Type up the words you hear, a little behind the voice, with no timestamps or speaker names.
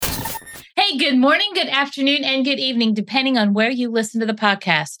Hey, good morning, good afternoon, and good evening, depending on where you listen to the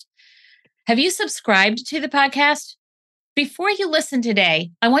podcast. Have you subscribed to the podcast? Before you listen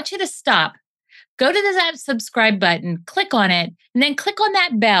today, I want you to stop. Go to that subscribe button, click on it, and then click on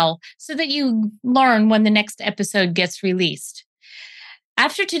that bell so that you learn when the next episode gets released.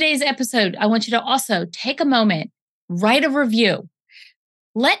 After today's episode, I want you to also take a moment, write a review.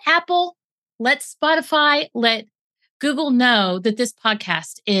 Let Apple, let Spotify, let Google know that this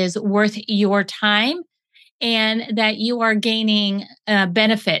podcast is worth your time and that you are gaining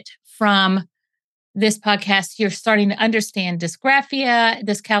benefit from this podcast. You're starting to understand dysgraphia,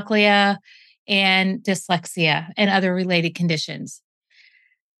 dyscalculia, and dyslexia and other related conditions.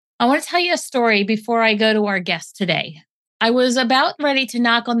 I want to tell you a story before I go to our guest today. I was about ready to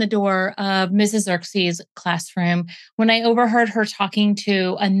knock on the door of Mrs. Xerxes' classroom when I overheard her talking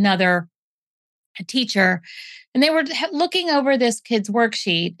to another teacher, and they were looking over this kid's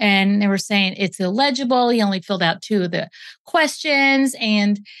worksheet, and they were saying it's illegible. He only filled out 2 of the questions,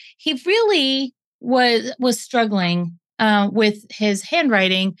 and he really was struggling with his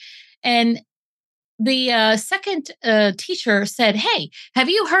handwriting. And the second teacher said, "Hey, have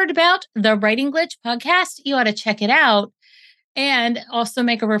you heard about the Writing Glitch podcast? You ought to check it out, and also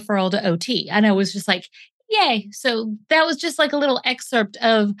make a referral to OT." And I was just like, yay. So that was just like a little excerpt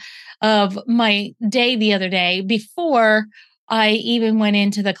of my day the other day before I even went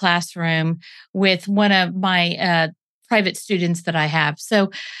into the classroom with one of my private students that I have.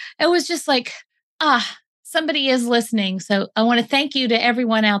 So it was just like, somebody is listening. So I want to thank you to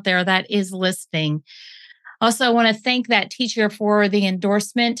everyone out there that is listening. Also, I want to thank that teacher for the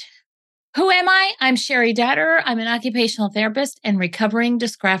endorsement. Who am I? I'm Sherry Datter. I'm an occupational therapist and recovering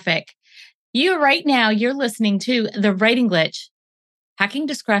dysgraphic. You're listening to The Writing Glitch, Hacking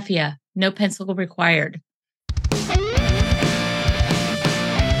Dysgraphia, No Pencil Required.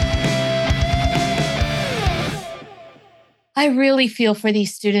 I really feel for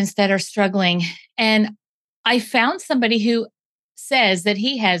these students that are struggling. And I found somebody who says that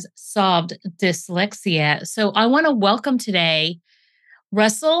he has solved dyslexia. So I want to welcome today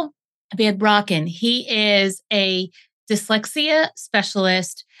Russell Van Brocken. He is a dyslexia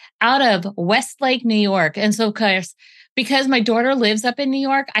specialist out of Westlake, New York. And so, of course, because my daughter lives up in New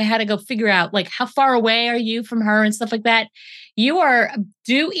York, I had to go figure out, like, how far away are you from her and stuff like that. You are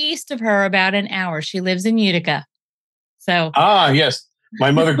due east of her about an hour. She lives in Utica. So, yes, my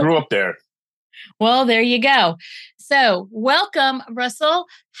mother grew up there. Well, there you go. So, welcome, Russell.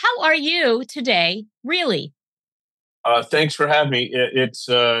 How are you today, really? Thanks for having me. It's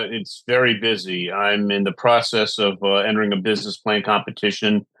very busy. I'm in the process of entering a business plan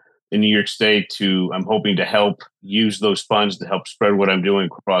competition in New York State. I'm hoping to help use those funds to help spread what I'm doing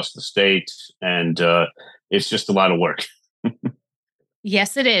across the state, and it's just a lot of work.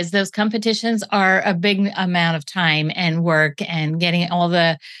 Yes, it is. Those competitions are a big amount of time and work, and getting all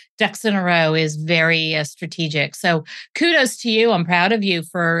the ducks in a row is very strategic. So kudos to you. I'm proud of you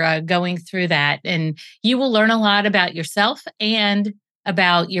for going through that. And you will learn a lot about yourself and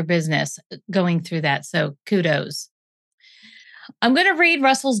about your business going through that. So kudos. I'm going to read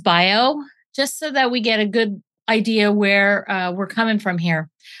Russell's bio just so that we get a good idea where we're coming from here.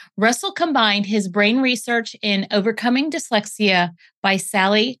 Russell combined his brain research in Overcoming Dyslexia by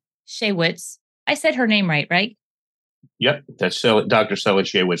Sally Shaywitz. I said her name right? Yep, that's Dr. Sally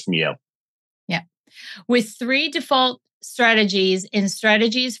Shaywitz from Yale. Yeah. With 3 default strategies in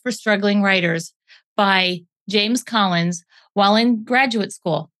Strategies for Struggling Writers by James Collins while in graduate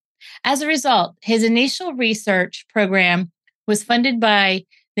school. As a result, his initial research program was funded by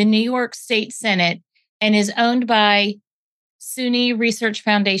the New York State Senate and is owned by SUNY Research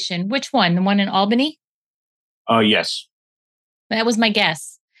Foundation. Which one? The one in Albany? Yes. That was my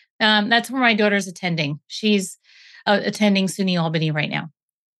guess. That's where my daughter's attending. She's attending SUNY Albany right now.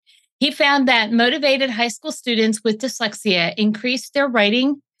 He found that motivated high school students with dyslexia increased their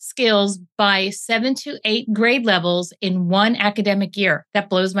writing skills by 7 to 8 grade levels in one academic year. That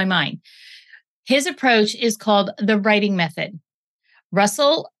blows my mind. His approach is called the writing method.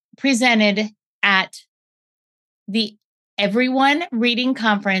 Russell presented at the Everyone Reading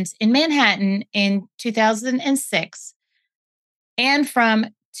Conference in Manhattan in 2006 and from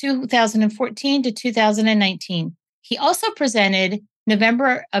 2014 to 2019. He also presented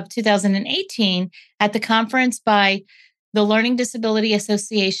November of 2018 at the conference by the Learning Disability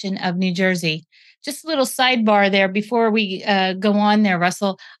Association of New Jersey. Just a little sidebar there before we go on there,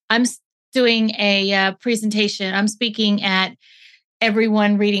 Russell. I'm doing a presentation. I'm speaking at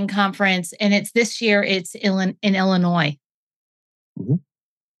Everyone Reading Conference, and it's this year. It's in Illinois. Mm-hmm.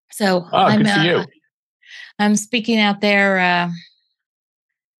 So good for you. I'm speaking out there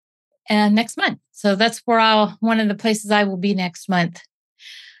next month. So that's where one of the places I will be next month.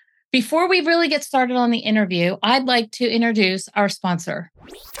 Before we really get started on the interview, I'd like to introduce our sponsor.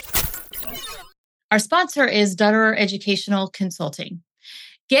 Our sponsor is Dutterer Educational Consulting.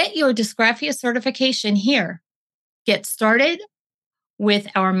 Get your dysgraphia certification here. Get started with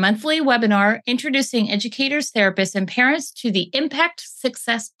our monthly webinar introducing educators, therapists, and parents to the Impact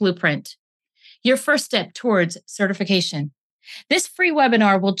Success Blueprint, your first step towards certification. This free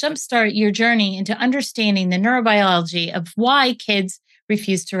webinar will jumpstart your journey into understanding the neurobiology of why kids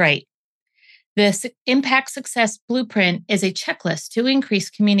refuse to write. The Impact Success Blueprint is a checklist to increase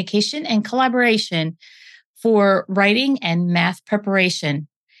communication and collaboration for writing and math preparation.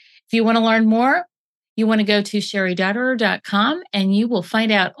 If you want to learn more, you want to go to sherrydutterer.com and you will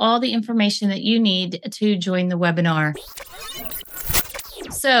find out all the information that you need to join the webinar.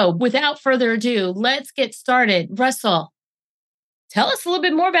 So without further ado, let's get started. Russell, tell us a little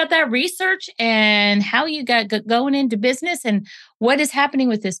bit more about that research and how you got going into business and what is happening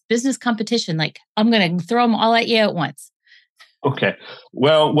with this business competition. Like, I'm going to throw them all at you at once. Okay.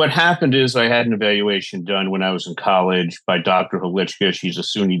 Well, what happened is I had an evaluation done when I was in college by Dr. Halichka. She's a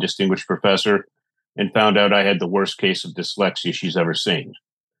SUNY distinguished professor, and found out I had the worst case of dyslexia she's ever seen.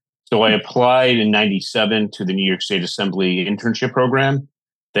 So I applied in 97 to the New York State Assembly internship program.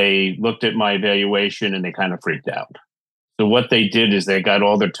 They looked at my evaluation and they kind of freaked out. So what they did is they got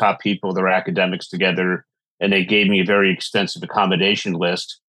all their top people, their academics together, and they gave me a very extensive accommodation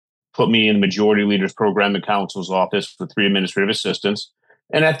list, put me in the Majority Leaders Program and Counsel's office with 3 administrative assistants.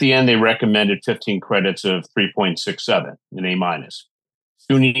 And at the end, they recommended 15 credits of 3.67, an A-.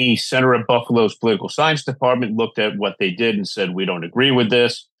 SUNY Center of Buffalo's Political Science Department looked at what they did and said, we don't agree with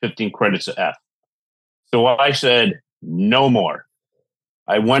this, 15 credits of F. So I said, no more.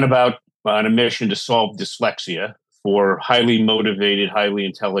 I went about on a mission to solve dyslexia for highly motivated, highly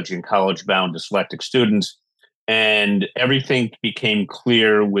intelligent, college-bound dyslexic students. And everything became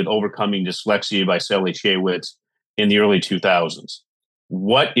clear with Overcoming Dyslexia by Sally Chaywitz in the early 2000s.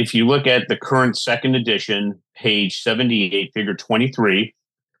 What, if you look at the current second edition, page 78, figure 23,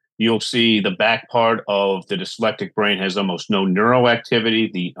 you'll see the back part of the dyslexic brain has almost no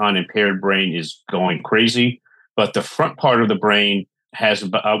neuroactivity. The unimpaired brain is going crazy. But the front part of the brain has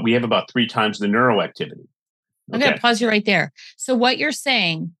we have about 3 times the neuroactivity. I'm going to pause you right there. So what you're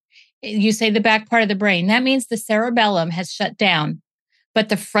saying, you say the back part of the brain, that means the cerebellum has shut down, but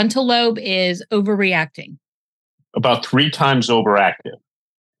the frontal lobe is overreacting. About 3 times overactive.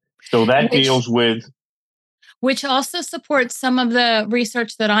 So that deals with... Which also supports some of the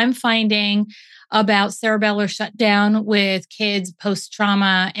research that I'm finding about cerebellar shutdown with kids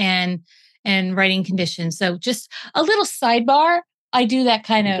post-trauma and writing conditions. So just a little sidebar, I do that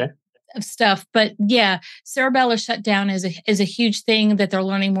kind of stuff. But yeah, cerebellar shutdown is a huge thing that they're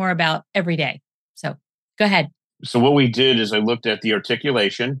learning more about every day. So go ahead. So what we did is I looked at the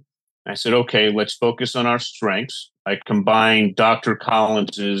articulation. I said, okay, let's focus on our strengths. I combined Dr.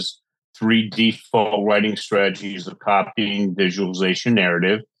 Collins's 3 default writing strategies of copying, visualization,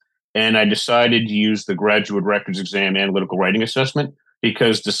 narrative. And I decided to use the Graduate Records Exam Analytical Writing Assessment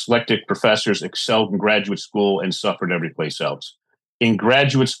because dyslexic professors excelled in graduate school and suffered every place else. In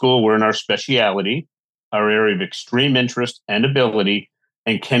graduate school, we're in our specialty, our area of extreme interest and ability,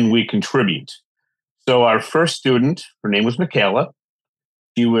 and can we contribute? So our first student, her name was Michaela.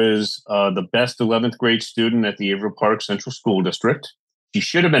 She was the best 11th grade student at the Averill Park Central School District. She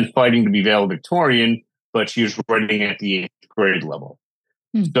should have been fighting to be valedictorian, but she was writing at the 8th grade level.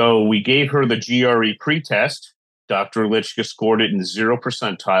 So we gave her the GRE pretest. Dr. Lichka scored it in the 0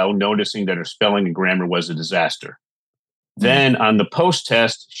 percentile, noticing that her spelling and grammar was a disaster. Then on the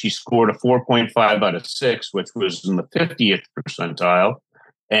post-test, she scored a 4.5 out of 6, which was in the 50th percentile,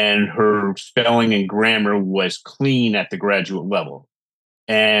 and her spelling and grammar was clean at the graduate level.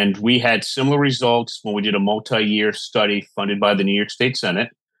 And we had similar results when we did a multi-year study funded by the New York State Senate.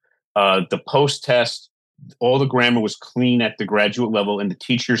 The post-test, all the grammar was clean at the graduate level, and the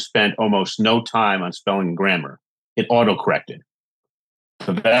teacher spent almost no time on spelling and grammar. It auto-corrected.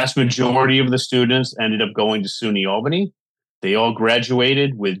 The vast majority of the students ended up going to SUNY Albany. They all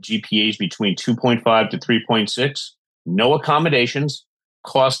graduated with GPAs between 2.5 to 3.6, no accommodations,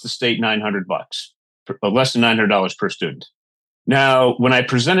 cost the state $900, less than $900 per student. Now, when I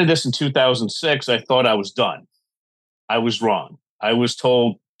presented this in 2006, I thought I was done. I was wrong. I was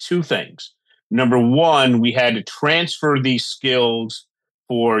told 2 things. Number 1, we had to transfer these skills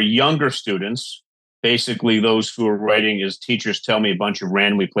for younger students, basically those who are writing, as teachers tell me, a bunch of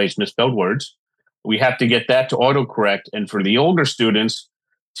randomly placed misspelled words. We have to get that to autocorrect. And for the older students,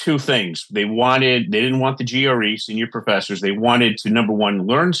 two things. They didn't want the GRE, senior professors. They wanted to, number one,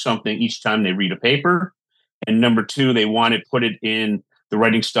 learn something each time they read a paper. And number two, they wanted to put it in the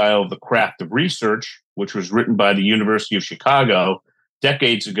writing style of The Craft of Research, which was written by the University of Chicago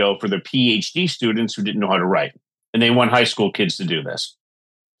decades ago for their PhD students who didn't know how to write. And they want high school kids to do this.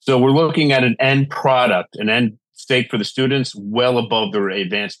 So we're looking at an end product, an end state for the students well above their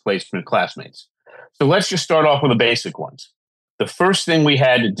advanced placement classmates. So let's just start off with the basic ones. The first thing we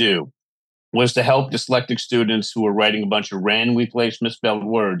had to do was to help dyslexic students who were writing a bunch of randomly placed misspelled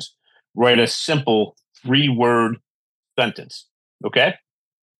words write a simple 3-word sentence. Okay?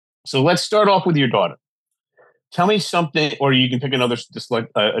 So let's start off with your daughter. Tell me something, or you can pick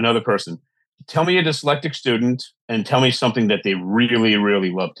another person. Tell me a dyslexic student and tell me something that they really,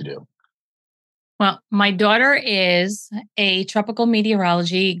 really love to do. Well, my daughter is a tropical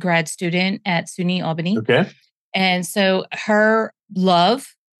meteorology grad student at SUNY Albany. Okay. And so her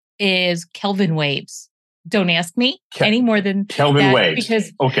love is Kelvin waves. Don't ask me any more than Kelvin that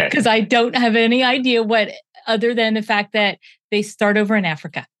waves. Because I don't have any idea what, other than the fact that they start over in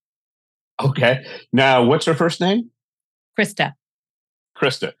Africa. Okay. Now, what's her first name? Krista.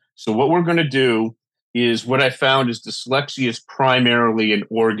 So what we're going to do is, what I found is dyslexia is primarily an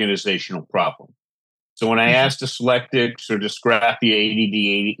organizational problem. So when I ask dyslexics or dysgraphia,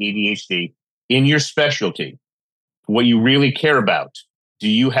 ADD, ADHD, in your specialty, what you really care about, do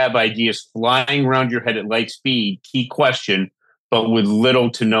you have ideas flying around your head at light speed? Key question, but with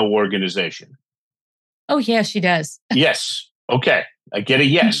little to no organization. Oh, yeah, she does. Yes. Okay. I get a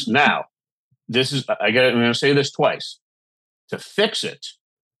yes. Now, I'm going to say this twice. To fix it,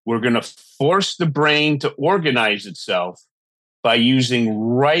 we're going to force the brain to organize itself by using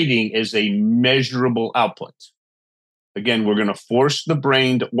writing as a measurable output. Again, we're going to force the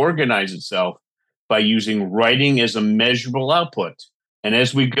brain to organize itself by using writing as a measurable output. And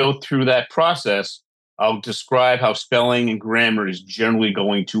as we go through that process, I'll describe how spelling and grammar is generally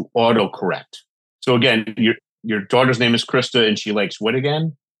going to autocorrect. So again, your daughter's name is Krista, and she likes what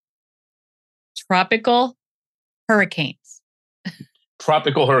again? Tropical hurricanes.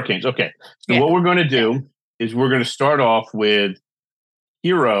 Tropical hurricanes. Okay. So what we're going to do is we're going to start off with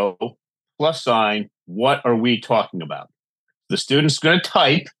hero plus sign. What are we talking about? The student's going to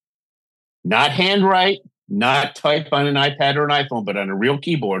type, not handwrite, not type on an iPad or an iPhone, but on a real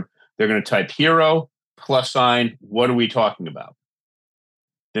keyboard. They're going to type hero plus sign. What are we talking about?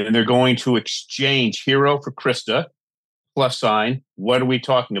 Then they're going to exchange hero for Krista plus sign. What are we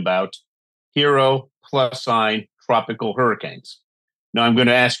talking about? Hero plus sign tropical hurricanes. Now, I'm going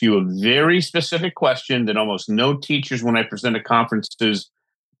to ask you a very specific question that almost no teachers, when I present at conferences,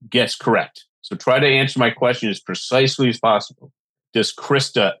 gets correct. So try to answer my question as precisely as possible. Does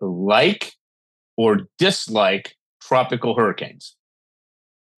Krista like or dislike tropical hurricanes?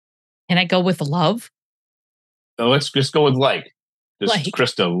 Can I go with love? So let's just go with like. Does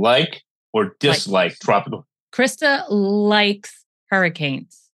Krista like or dislike tropical? Krista likes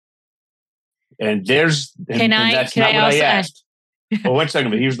hurricanes. And that's not what I asked. Oh, 1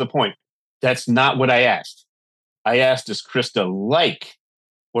 second, but here's the point. That's not what I asked. I asked, does Krista like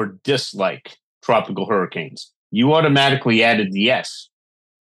or dislike tropical hurricanes? You automatically added the yes.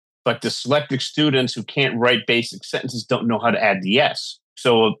 But dyslexic students who can't write basic sentences don't know how to add the yes.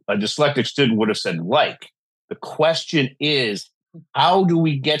 So a dyslexic student would have said like. The question is, how do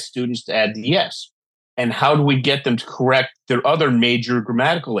we get students to add the yes? And how do we get them to correct their other major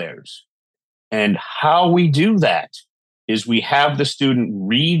grammatical errors? And how we do that is we have the student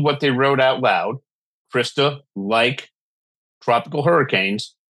read what they wrote out loud, Krista, like tropical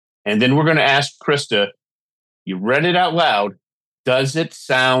hurricanes, and then we're going to ask Krista, you read it out loud, does it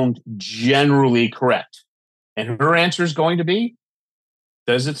sound generally correct? And her answer is going to be,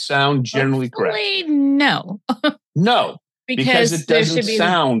 does it sound generally correct? No. No, because it doesn't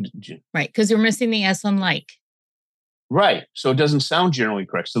sound... Right, because you're missing the S on like. Right, so it doesn't sound generally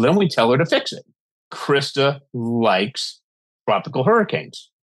correct. So then we tell her to fix it. Krista likes tropical hurricanes.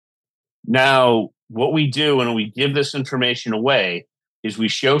 Now, what we do when we give this information away is we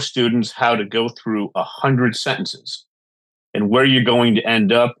show students how to go through 100 sentences. And where you're going to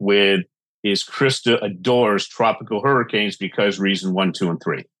end up with is Krista adores tropical hurricanes because reason 1, 2, and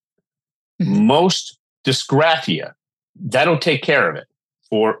 3. Mm-hmm. Most dysgraphia, that'll take care of it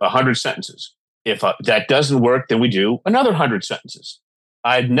for 100 sentences. If that doesn't work, then we do another 100 sentences.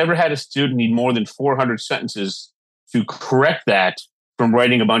 I've never had a student need more than 400 sentences to correct that from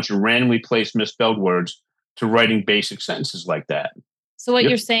writing a bunch of randomly placed misspelled words to writing basic sentences like that. So what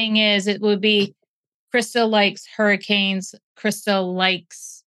you're saying is it would be Krista likes hurricanes, Krista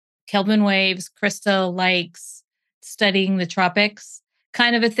likes Kelvin waves, Krista likes studying the tropics,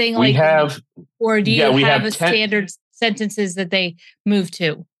 kind of a thing? We have, or do yeah, you we have have a 10. standard sentences that they move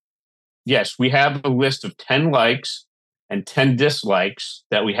to? Yes, we have a list of 10 likes and 10 dislikes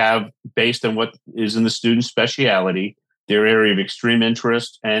that we have based on what is in the student's speciality, their area of extreme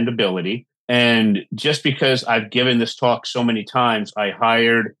interest and ability. And just because I've given this talk so many times, I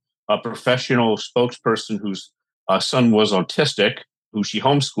hired a professional spokesperson whose son was autistic, who she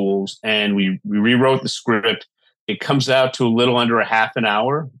homeschools, and we rewrote the script. It comes out to a little under a half an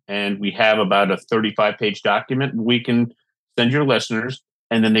hour, and we have about a 35-page document we can send your listeners,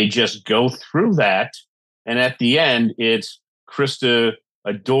 and then they just go through that. And at the end, it's Krista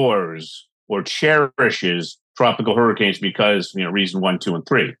adores or cherishes tropical hurricanes because, reason 1, 2, and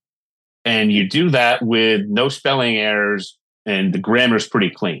 3. And you do that with no spelling errors, and the grammar is pretty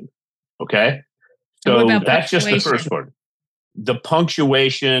clean. Okay. So that's just the first word. The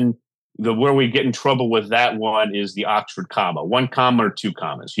punctuation, where we get in trouble with that one is the Oxford comma, 1 comma or 2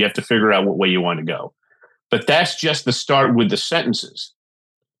 commas. You have to figure out what way you want to go. But that's just the start with the sentences.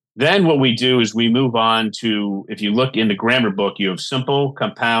 Then what we do is we move on to, if you look in the grammar book, you have simple,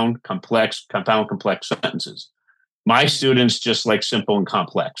 compound, complex sentences. My students just like simple and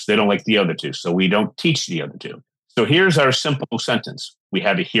complex. They don't like the other two, so we don't teach the other two. So here's our simple sentence. We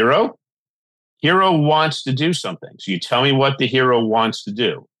have a hero. Hero wants to do something. So you tell me what the hero wants to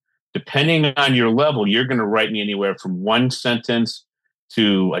do. Depending on your level, you're going to write me anywhere from 1 sentence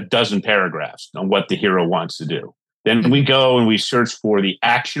to a dozen paragraphs on what the hero wants to do. Then we go and we search for the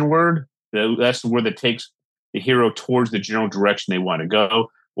action word. That's the word that takes the hero towards the general direction they want to go,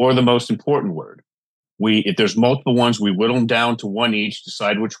 or the most important word. If there's multiple ones, we whittle them down to 1 each,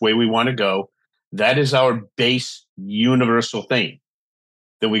 decide which way we want to go. That is our base universal theme.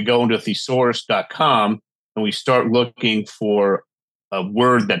 Then we go into thesaurus.com and we start looking for a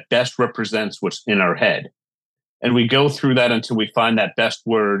word that best represents what's in our head. And we go through that until we find that best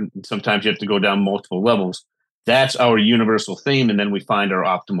word. And sometimes you have to go down multiple levels. That's our universal theme. And then we find our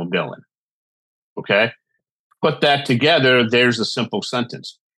optimal villain. Okay. Put that together. There's a simple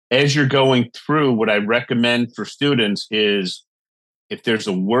sentence. As you're going through, what I recommend for students is if there's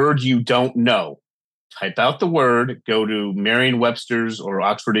a word you don't know, type out the word, go to Merriam-Webster's or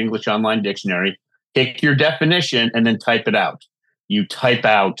Oxford English Online Dictionary, pick your definition, and then type it out. You type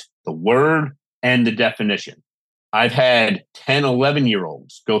out the word and the definition. I've had 10,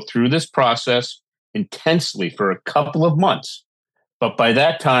 11-year-olds go through this process intensely for a couple of months. But by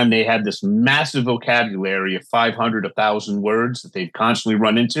that time, they had this massive vocabulary of 500, 1,000 words that they've constantly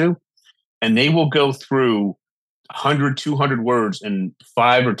run into. And they will go through 100, 200 words in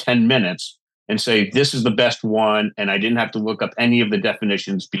 5 or 10 minutes and say, this is the best one. And I didn't have to look up any of the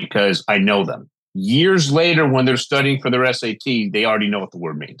definitions because I know them. Years later, when they're studying for their SAT, they already know what the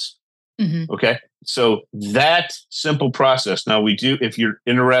word means. Mm-hmm. Okay. So that simple process. Now we do, if you're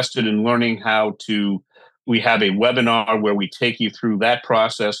interested in learning we have a webinar where we take you through that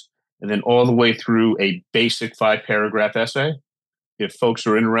process and then all the way through a basic 5-paragraph essay. If folks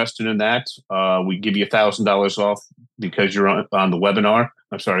are interested in that, we give you $1,000 off because you're on the webinar.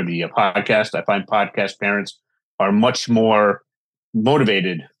 I'm sorry, the podcast. I find podcast parents are much more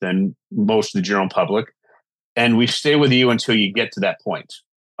motivated than most of the general public. And we stay with you until you get to that point.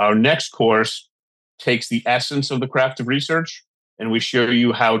 Our next course takes the essence of the craft of research, and we show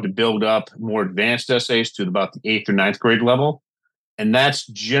you how to build up more advanced essays to about the 8th or 9th grade level. And that's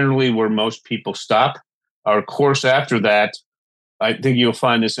generally where most people stop. Our course after that, I think you'll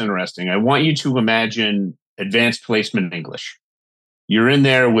find this interesting. I want you to imagine advanced placement English. You're in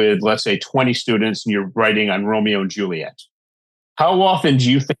there with, let's say, 20 students, and you're writing on Romeo and Juliet. How often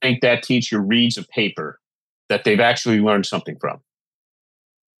do you think that teacher reads a paper that they've actually learned something from?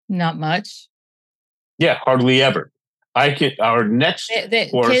 Not much. Yeah, hardly ever. Our next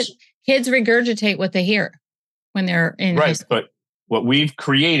course. Kids regurgitate what they hear when they're in high school. But what we've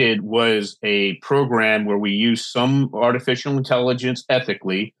created was a program where we use some artificial intelligence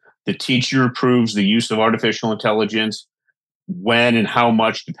ethically. The teacher approves the use of artificial intelligence when and how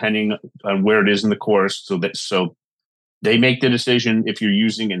much, depending on where it is in the course. So they make the decision if you're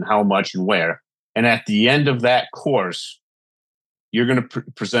using and how much and where. And at the end of that course, you're going to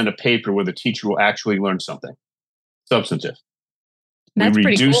present a paper where the teacher will actually learn something substantive. That's we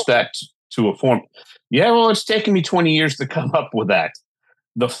reduce cool. that to a form. Yeah, well, it's taken me 20 years to come up with that.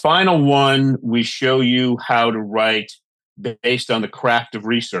 The final one, we show you how to write based on the craft of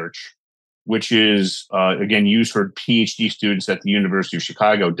research, which is, again, used for PhD students at the University of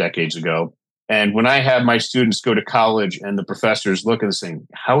Chicago decades ago. And when I have my students go to college and the professors look at this thing,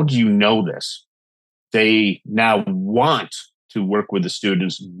 how do you know this? They now want to work with the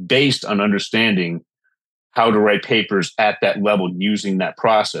students based on understanding how to write papers at that level using that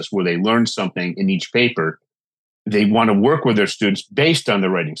process where they learn something in each paper. They want to work with their students based on their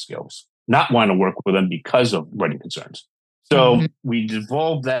writing skills, not want to work with them because of writing concerns. So Mm-hmm. we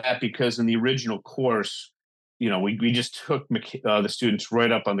devolved that because in the original course, we just took the students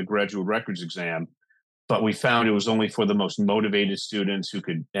right up on the graduate records exam, but we found it was only for the most motivated students who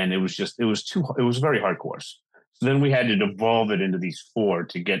could, and it was a very hard course. So then we had to devolve it into these four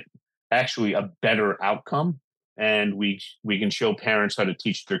to get actually a better outcome. And we can show parents how to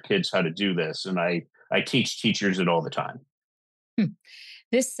teach their kids how to do this. And I teach teachers it all the time.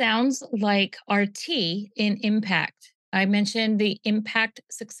 This sounds like our T in impact. I mentioned the Impact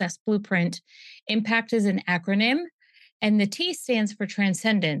Success Blueprint. Impact is an acronym, and the T stands for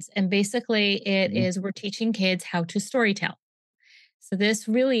transcendence. And basically, it Mhm. is we're teaching kids how to storytell. So this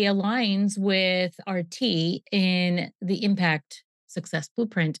really aligns with our T in the Impact Success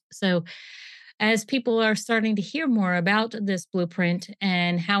Blueprint. So as people are starting to hear more about this blueprint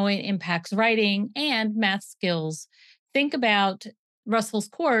and how it impacts writing and math skills, think about Russell's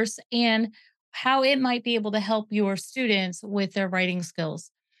course and how it might be able to help your students with their writing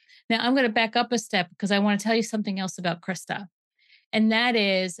skills. Now, I'm going to back up a step because I want to tell you something else about Krista. And that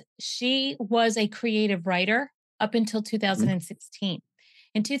is, she was a creative writer up until Mhm. 2016.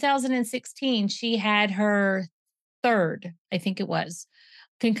 In 2016, she had her third, I think it was,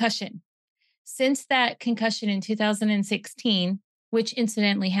 concussion. Since that concussion in 2016, which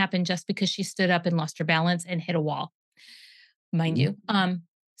incidentally happened just because she stood up and lost her balance and hit a wall, mind Mhm. you.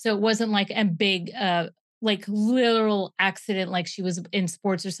 So it wasn't like a big like literal accident like she was in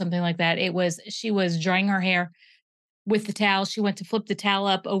sports or something like that. It was she was drying her hair with the towel. She went to flip the towel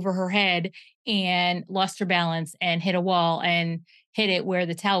up over her head and lost her balance and hit a wall and hit it where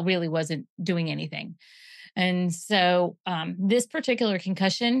the towel really wasn't doing anything. And so this particular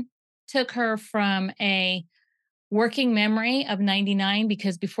concussion took her from a working memory of 99,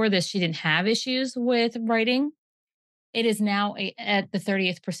 because before this, she didn't have issues with writing. It is now at the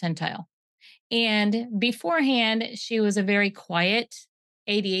 30th percentile. And beforehand, she was a very quiet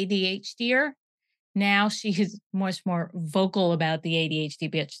ADHDer. Now she's much more vocal about the ADHD,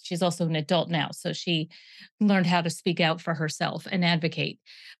 but she's also an adult now. So she learned how to speak out for herself and advocate.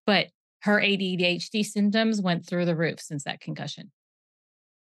 But her ADHD symptoms went through the roof since that concussion.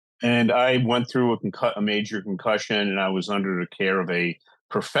 And I went through a major concussion, and I was under the care of a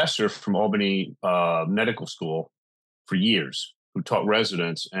professor from Albany Medical School for years who taught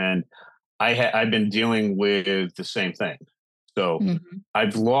residents. And I've been dealing with the same thing. So Mhm.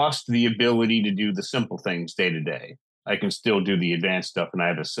 I've lost the ability to do the simple things day to day. I can still do the advanced stuff, and I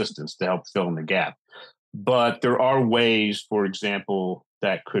have assistants to help fill in the gap. But there are ways, for example,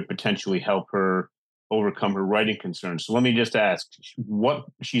 that could potentially help her overcome her writing concerns. So let me just ask, what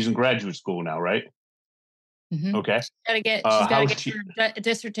she's in graduate school now, right? Mhm. Okay. She's got to How is get she? her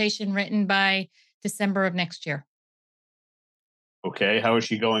dissertation written by December of next year. Okay. How is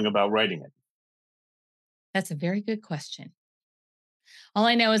she going about writing it? That's a very good question. All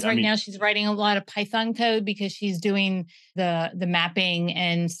I know is I right mean, now she's writing a lot of Python code because she's doing the mapping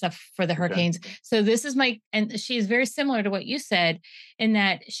and stuff for the okay. hurricanes. So this is my and she is very similar to what you said in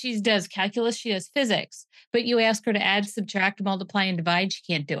that she does calculus, she does physics, but you ask her to add, subtract, multiply, and divide, she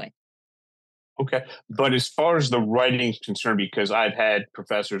can't do it. Okay. But as far as the writing is concerned, because I've had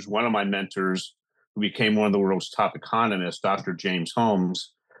professors, one of my mentors who became one of the world's top economists, Dr. James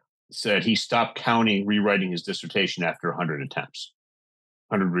Holmes, said he stopped counting rewriting his dissertation after 100 attempts,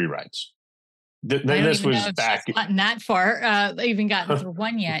 100 rewrites. I don't This even know was if she's back. gotten that far, even gotten through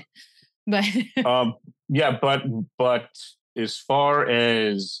one yet. But um, yeah, but as far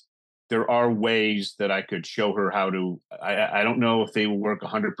as there are ways that I could show her how to, I don't know if they will work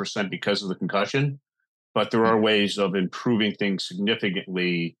 100% because of the concussion, but there are ways of improving things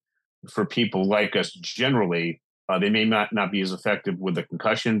significantly for people like us generally. They may not be as effective with the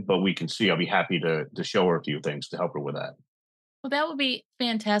concussion, but we can see. I'll be happy to show her a few things to help her with that. well, that would be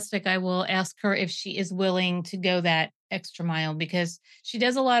fantastic. I will ask her if she is willing to go that extra mile because she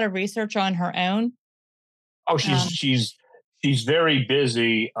does a lot of research on her own. Oh, Um, she's very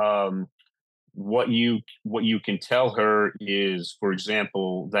busy. What you can tell her is, for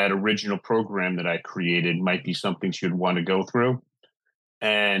example, that original program that I created might be something she would want to go through.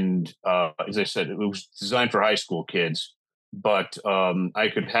 And as I said, it was designed for high school kids. But I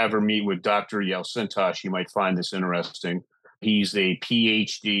could have her meet with Dr. Yelsintosh. You might find this interesting. He's a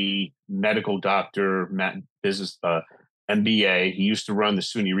PhD medical doctor, business MBA. He used to run the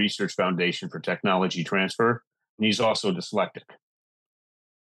SUNY Research Foundation for Technology Transfer, and he's also dyslexic.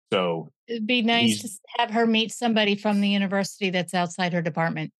 So it'd be nice to he's have her meet somebody from the university that's outside her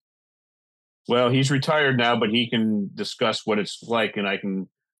department. Well, he's retired now, but he can discuss what it's like, and I can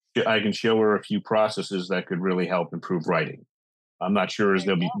show her a few processes that could really help improve writing. I'm not sure as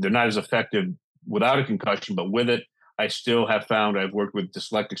they're not as effective without a concussion, but with it, I still have found I've worked with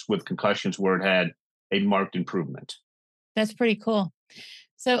dyslexics with concussions where it had a marked improvement. That's pretty cool.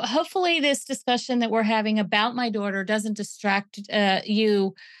 So hopefully this discussion that we're having about my daughter doesn't distract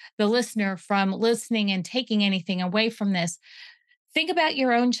you, the listener, from listening and taking anything away from this. Think about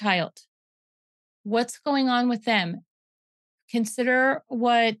your own child. What's going on with them? Consider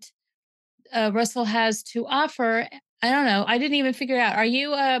what Russell has to offer. I don't know. I didn't even figure out. Are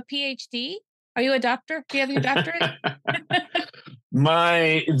you a PhD? Are you a doctor? Do you have your doctorate?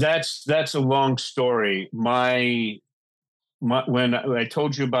 That's a long story. My when I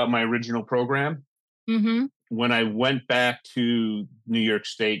told you about my original program, Mm-hmm. when I went back to New York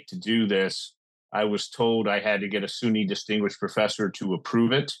State to do this, I was told I had to get a SUNY distinguished professor to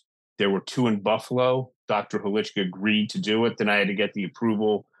approve it. There were two in Buffalo. Dr. Holichka agreed to do it. Then I had to get the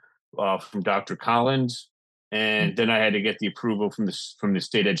approval from Dr. Collins, and then I had to get the approval from the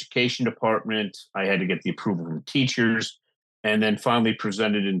state education department. I had to get the approval from teachers, and then finally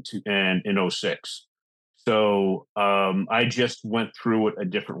presented in 06. So I just went through it a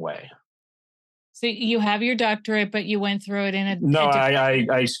different way. So you have your doctorate, but you went through it in a No, different.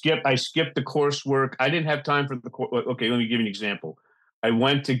 I skipped the coursework. I didn't have time for the course. Okay, let me give you an example. I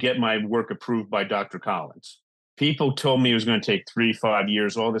went to get my work approved by Dr. Collins. People told me it was going to take 3 to 5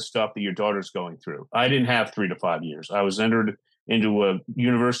 years, all this stuff that your daughter's going through. I didn't have 3 to 5 years. I was entered into a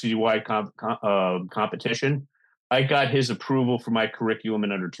university-wide competition. I got his approval for my curriculum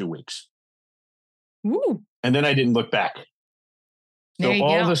in under 2 weeks. Ooh. And then I didn't look back. There So you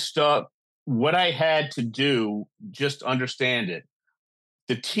all go. the stuff, what I had to do, just understand it.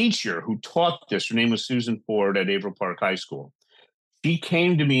 The teacher who taught this, her name was Susan Ford at Averill Park High School. She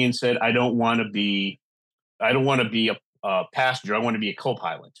came to me and said, I don't want to be a passenger. I want to be a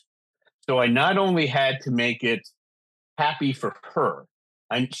co-pilot. So I not only had to make it happy for her,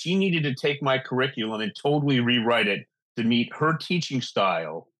 she needed to take my curriculum and totally rewrite it to meet her teaching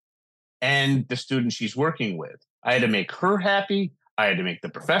style and the students she's working with. I had to make her happy. I had to make the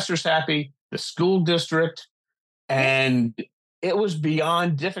professors happy, the school district, and it was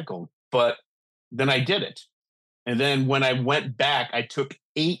beyond difficult. But then I did it. And then when I went back, I took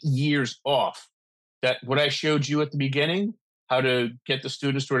 8 years off. That what I showed you at the beginning, how to get the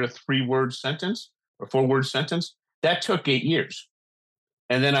students to write a 3-word sentence or 4-word sentence, that took 8 years.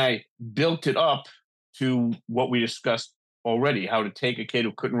 And then I built it up to what we discussed already, how to take a kid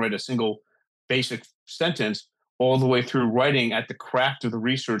who couldn't write a single basic sentence all the way through writing at the craft of the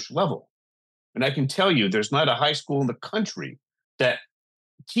research level. And I can tell you, there's not a high school in the country that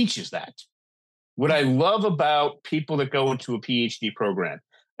teaches that. What I love about people that go into a PhD program,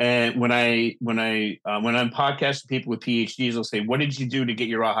 and when I'm podcasting people with PhDs, they'll say, "What did you do to get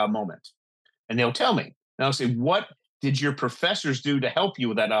your aha moment?" And they'll tell me. And I'll say, "What did your professors do to help you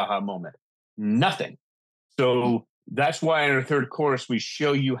with that aha moment?" Nothing. So that's why in our third course, we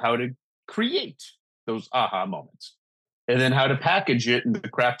show you how to create those aha moments, and then how to package it in the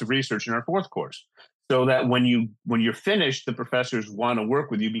craft of research in our fourth course. So that when you're finished, the professors want to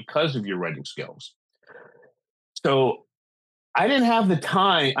work with you because of your writing skills. So I didn't have the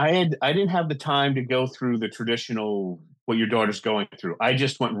time. I didn't have the time to go through the traditional what your daughter's going through. I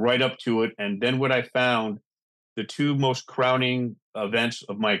just went right up to it, and then what I found, the two most crowning events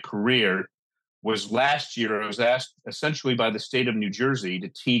of my career, was last year. I was asked essentially by the state of New Jersey to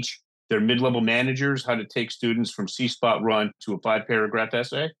teach their mid-level managers how to take students from C-spot run to a 5-paragraph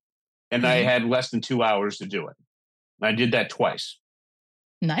essay, and I had less than 2 hours to do it. I did that twice.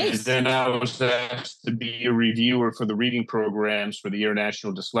 Nice. And then I was asked to be a reviewer for the reading programs for the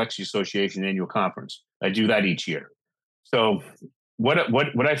International Dyslexia Association annual conference. I do that each year. So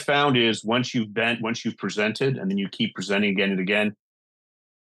what I found is once you've presented, and then you keep presenting again and again,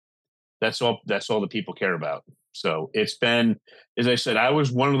 that's all the people care about. So it's been, as I said, I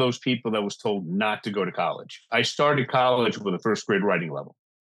was one of those people that was told not to go to college. I started college with a first grade reading level.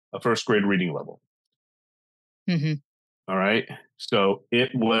 Mm-hmm. All right. So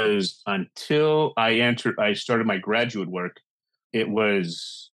it was until I started my graduate work, it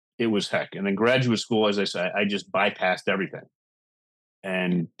was heck. And then graduate school, as I said, I just bypassed everything.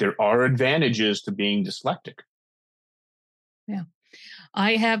 And there are advantages to being dyslexic. Yeah.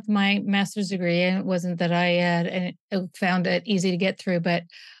 I have my master's degree, and it wasn't that I had found it easy to get through, but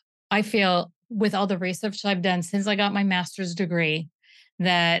I feel with all the research I've done since I got my master's degree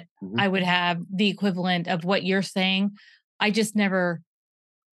that I would have the equivalent of what you're saying. I just never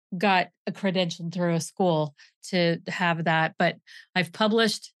got a credential through a school to have that, but I've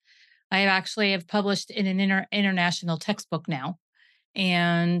published. I actually have published in an international textbook now.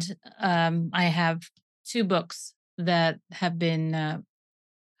 And I have 2 books that have been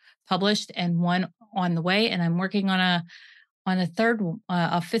published and one on the way. And I'm working on a third,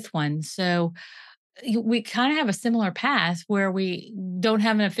 a 5th one. So we kind of have a similar path where we don't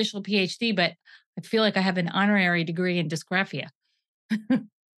have an official PhD, but I feel like I have an honorary degree in dysgraphia.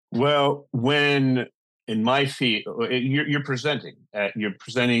 Well, when in my field, you're presenting. You're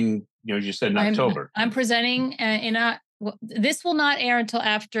presenting. As you said, in October. I'm presenting this will not air until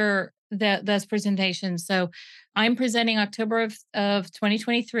after those presentations. So I'm presenting October of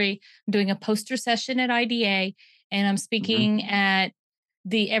 2023. I'm doing a poster session at IDA, and I'm speaking at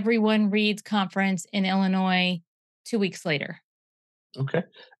the Everyone Reads conference in Illinois 2 weeks later. Okay.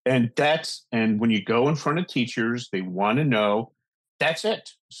 And when you go in front of teachers, they want to know, that's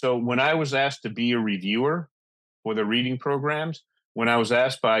it. So when I was asked to be a reviewer for the reading programs, when I was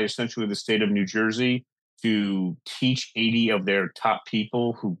asked by essentially the state of New Jersey to teach 80 of their top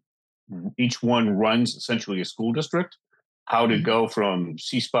people, who each one runs essentially a school district, how to go from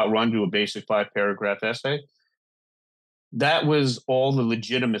C-spot run to a basic 5-paragraph essay, that was all the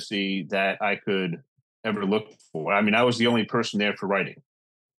legitimacy that I could ever look for. I mean, I was the only person there for writing.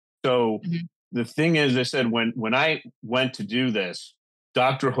 So the thing is, I said, when I went to do this,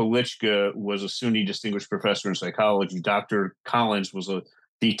 Dr. Holichka was a SUNY distinguished professor in psychology. Dr. Collins was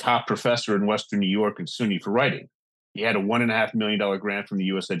the top professor in Western New York in SUNY for writing. He had a $1.5 million grant from the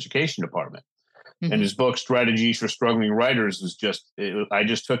U.S. Education Department. And his book, Strategies for Struggling Writers, is I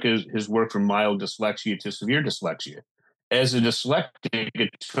just took his work from mild dyslexia to severe dyslexia. As a dyslexic, it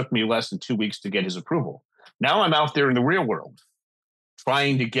took me less than 2 weeks to get his approval. Now I'm out there in the real world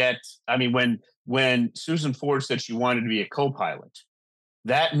trying to get, I mean, when Susan Ford said she wanted to be a co-pilot,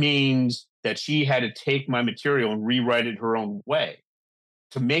 that means that she had to take my material and rewrite it her own way.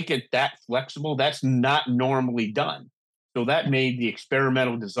 To make it that flexible, that's not normally done. So that made the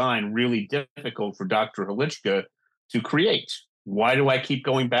experimental design really difficult for Dr. Holichka to create. Why do I keep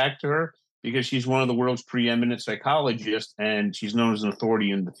going back to her? Because she's one of the world's preeminent psychologists, and she's known as an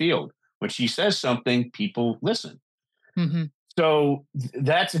authority in the field. When she says something, people listen. So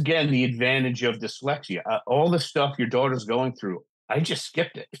that's, again, the advantage of dyslexia. All the stuff your daughter's going through, I just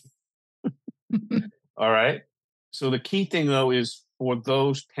skipped it. All right. So the key thing, though, is for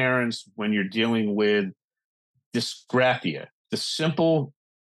those parents, when you're dealing with dysgraphia,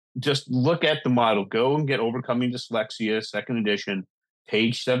 just look at the model. Go and get Overcoming Dyslexia, 2nd edition,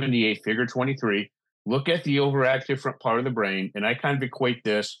 page 78, figure 23. Look at the overactive front part of the brain. And I kind of equate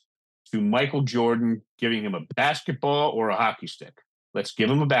this to Michael Jordan giving him a basketball or a hockey stick. Let's give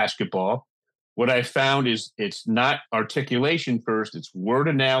him a basketball. What I found is it's not articulation first, it's word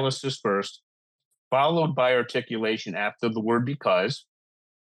analysis first, followed by articulation after the word because.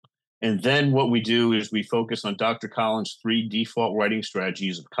 And then what we do is we focus on Dr. Collins' 3 default writing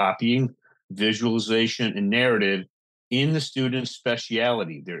strategies of copying, visualization, and narrative in the student's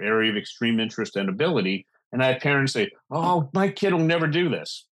speciality, their area of extreme interest and ability. And I have parents say, oh, my kid will never do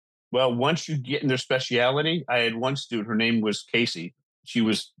this. Well, once you get in their speciality, I had one student, her name was Casey. She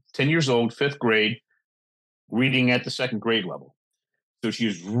was 10 years old, 5th grade, reading at the 2nd grade level. So she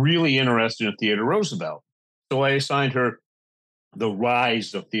was really interested in Theodore Roosevelt. So I assigned her The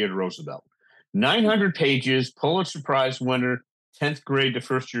Rise of Theodore Roosevelt. 900 pages, Pulitzer Prize winner, 10th grade to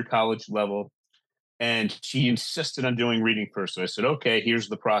first year college level. And she insisted on doing reading first. So I said, okay, here's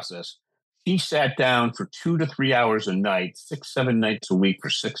the process. She sat down for 2 to 3 hours a night, 6, 7 nights a week for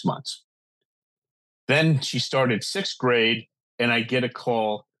 6 months. Then she started 6th grade, and I get a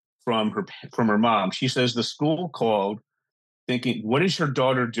call from her mom. She says the school called thinking, what is her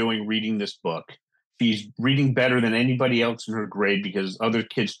daughter doing reading this book? She's reading better than anybody else in her grade because other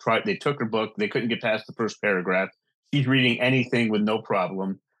kids they took her book, they couldn't get past the first paragraph. She's reading anything with no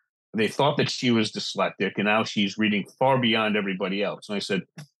problem. They thought that she was dyslexic, and now she's reading far beyond everybody else. And I said,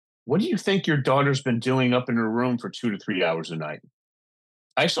 what do you think your daughter's been doing up in her room for 2 to 3 hours a night?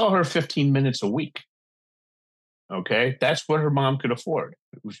 I saw her 15 minutes a week. Okay. That's what her mom could afford.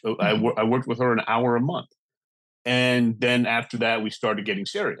 I worked with her an hour a month. And then after that, we started getting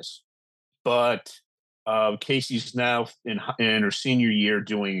serious. But Casey's now in her senior year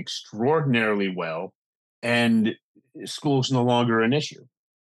doing extraordinarily well, and school's no longer an issue.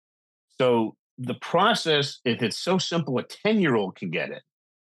 So the process, if it's so simple, a 10-year-old can get it.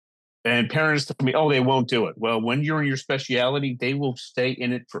 And parents tell me, oh, they won't do it. Well, when you're in your speciality, they will stay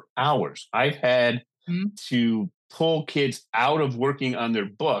in it for hours. I've had to pull kids out of working on their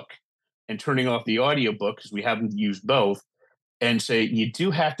book and turning off the audiobook because we haven't used both, and say, you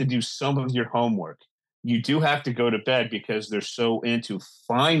do have to do some of your homework. you do have to go to bed because they're so into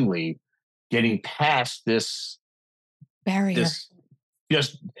finally getting past this Barrier. this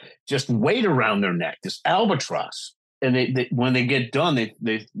just weight around their neck, this albatross. And they when they get done,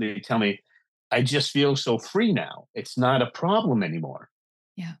 they tell me, I just feel so free now. It's not a problem anymore.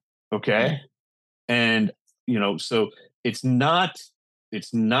 Yeah. Okay. Yeah. And so it's not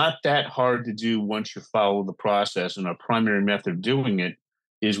that hard to do once you follow the process. And our primary method of doing it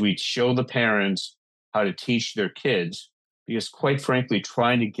is we show the parents how to teach their kids, because quite frankly,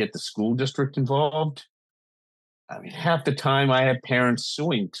 trying to get the school district involved, I mean, half the time I have parents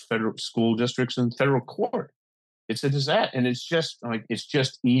suing federal school districts in federal court. It's a disaster. And it's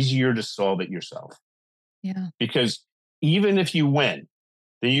just easier to solve it yourself. Yeah. Because even if you win,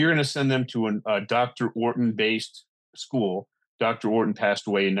 then you're going to send them to a Dr. Orton based school. Dr. Orton passed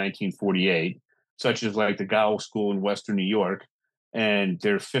away in 1948, such as like the Gowl School in Western New York. And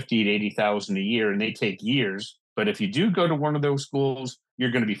they're 50 to 80,000 a year, and they take years. But if you do go to one of those schools,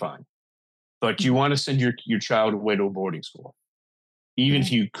 you're going to be fine. But you want to send your child away to a boarding school, even if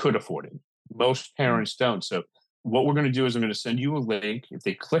you could afford it. Most parents don't. So what we're going to do is I'm going to send you a link. If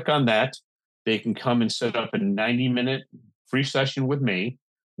they click on that, they can come and set up a 90-minute free session with me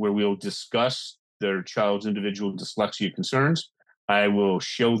where we'll discuss their child's individual dyslexia concerns. I will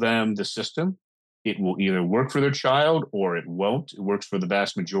show them the system. It will either work for their child or it won't. It works for the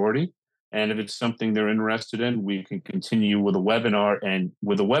vast majority. And if it's something they're interested in, we can continue with a webinar. And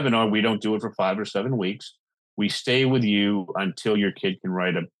with a webinar, we don't do it for 5 or 7 weeks. We stay with you until your kid can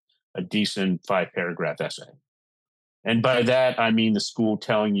write a decent 5-paragraph essay. And by that, I mean the school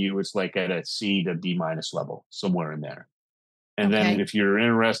telling you it's like at a C to B- level, somewhere in there. And then if you're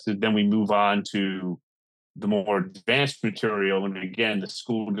interested, then we move on to the more advanced material. And again, the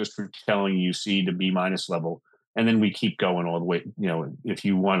school district telling you C to B- level. And then we keep going all the way. If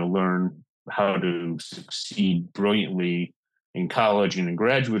you want to learn how to succeed brilliantly in college and in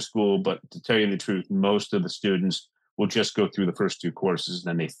graduate school, but to tell you the truth, most of the students will just go through the first 2 courses and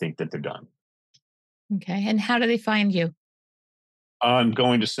then they think that they're done. Okay. And how do they find you? I'm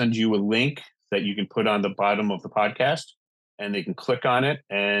going to send you a link that you can put on the bottom of the podcast, and they can click on it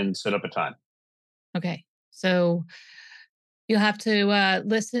and set up a time. Okay. So you'll have to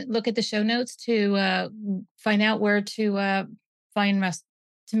look at the show notes to find out where to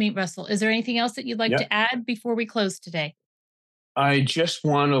meet Russell. Is there anything else that you'd like to add before we close today? I just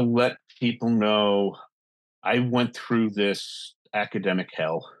want to let people know I went through this academic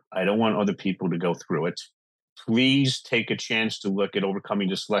hell. I don't want other people to go through it. Please take a chance to look at Overcoming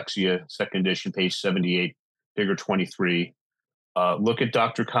Dyslexia, second edition, page 78, figure 23. Look at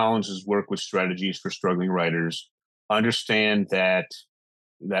Dr. Collins's work with strategies for struggling writers. Understand that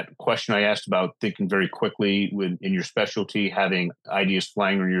question I asked about thinking very quickly in your specialty, having ideas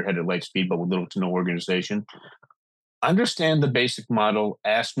flying over your head at light speed, but with little to no organization. Understand the basic model.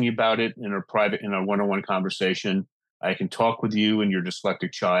 Ask me about it in our one-on-one conversation. I can talk with you and your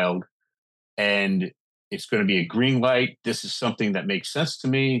dyslexic child, and it's going to be a green light. This is something that makes sense to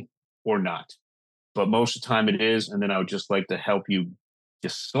me or not. But most of the time it is. And then I would just like to help you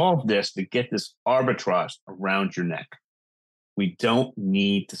just solve this, to get this albatross around your neck. We don't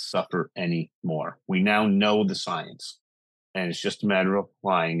need to suffer anymore. We now know the science, and it's just a matter of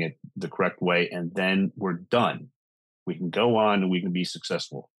applying it the correct way. And then we're done. We can go on and we can be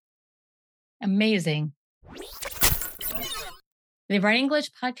successful. Amazing. The Write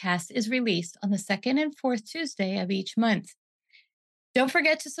English podcast is released on the 2nd and 4th Tuesday of each month. Don't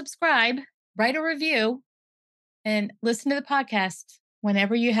forget to subscribe, write a review, and listen to the podcast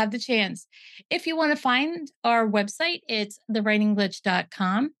whenever you have the chance. If you want to find our website, it's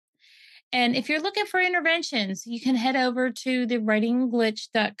thewritinglitch.com. And if you're looking for interventions, you can head over to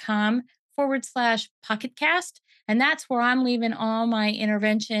thewritinglitch.com/pocketcast. And that's where I'm leaving all my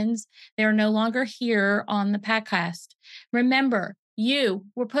interventions. They're no longer here on the podcast. Remember, you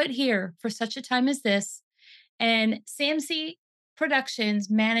were put here for such a time as this. And SamC Productions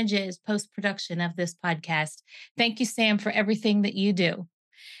manages post-production of this podcast. Thank you, Sam, for everything that you do.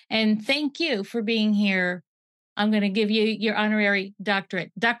 And thank you for being here. I'm going to give you your honorary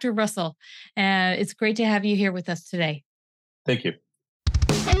doctorate, Dr. Russell. It's great to have you here with us today. Thank you.